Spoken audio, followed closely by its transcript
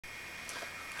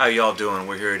How y'all doing?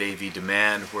 We're here at AV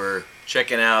Demand. We're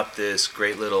checking out this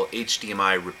great little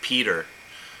HDMI repeater.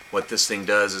 What this thing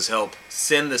does is help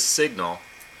send the signal,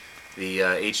 the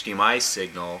HDMI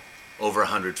signal, over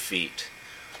 100 feet.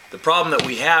 The problem that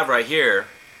we have right here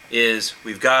is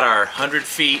we've got our 100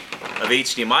 feet of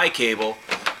HDMI cable,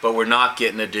 but we're not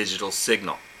getting a digital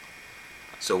signal.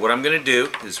 So what I'm going to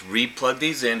do is re-plug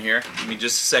these in here. Give me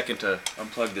just a second to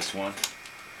unplug this one.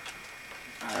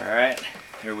 Alright,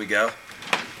 here we go.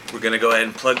 We're going to go ahead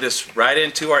and plug this right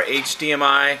into our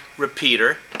HDMI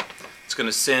repeater. It's going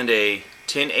to send a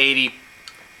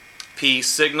 1080p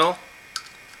signal,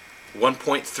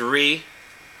 1.3.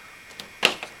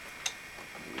 There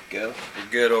we go.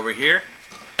 We're good over here.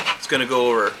 It's going to go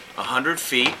over 100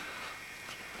 feet.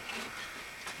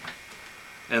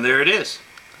 And there it is.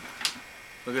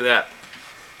 Look at that.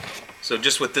 So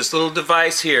just with this little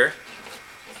device here,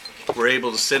 we're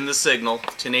able to send the signal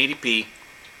 1080p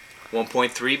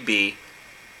 1.3B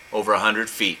over 100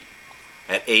 feet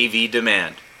at AV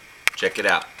Demand. Check it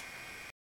out.